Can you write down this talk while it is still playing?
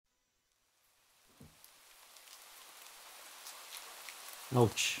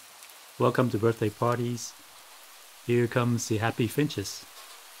Ouch. Welcome to birthday parties. Here comes the happy finches.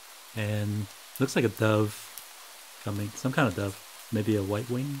 And looks like a dove coming. Some kind of dove. Maybe a white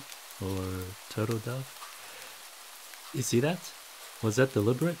wing or turtle dove. You see that? Was that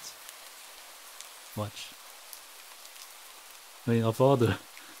deliberate? Watch. I mean, of all the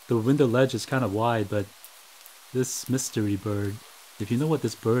window ledge is kind of wide, but this mystery bird, if you know what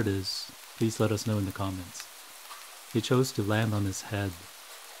this bird is, please let us know in the comments. He chose to land on his head.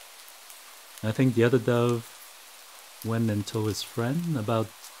 I think the other dove went and told his friend about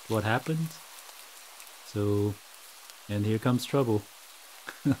what happened. So, and here comes trouble.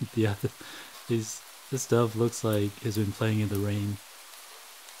 the other, this dove looks like he's been playing in the rain,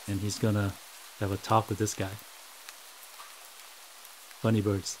 and he's gonna have a talk with this guy. Funny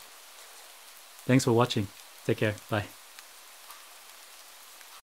birds. Thanks for watching. Take care. Bye.